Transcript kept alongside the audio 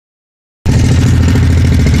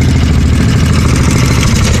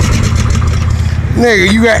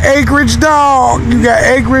Nigga, you got acreage, dog. You got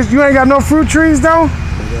acreage. You ain't got no fruit trees, though?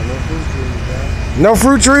 No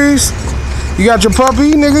fruit trees? You got your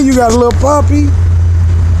puppy, nigga? You got a little puppy?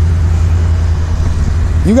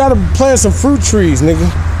 You gotta plant some fruit trees, nigga.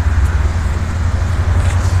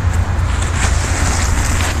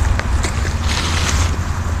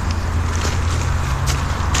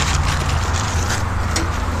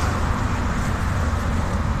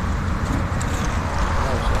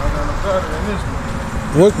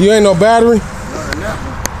 What? You ain't no battery? Not in that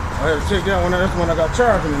one. I had to take that one out. That's the one I got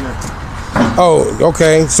charging in there. Oh,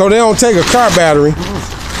 okay. So they don't take a car battery.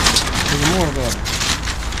 There's more about it.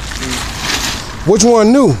 Which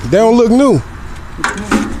one new? They don't look new.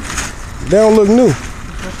 They don't look new.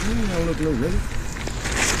 They don't look new, nigga.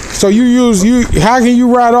 So how can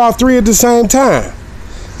you ride all three at the same time?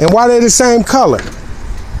 And why they the same color?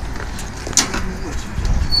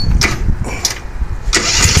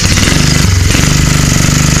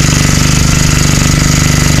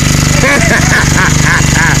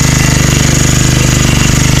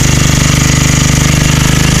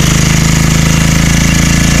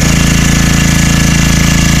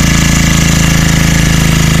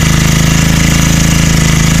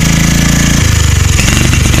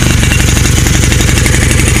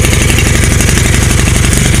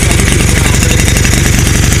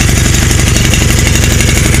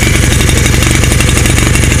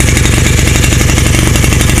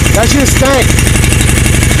 That shit stank.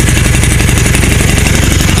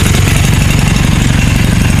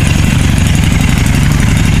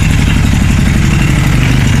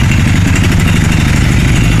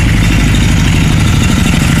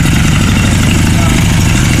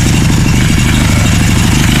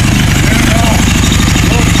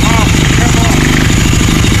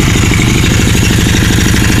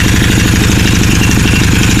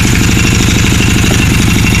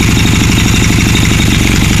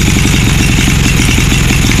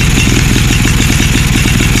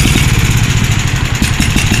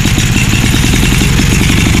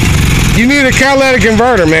 You need a catalytic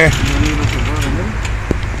converter, man.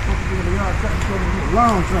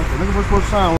 Long tractor. Nigga, what's supposed to sound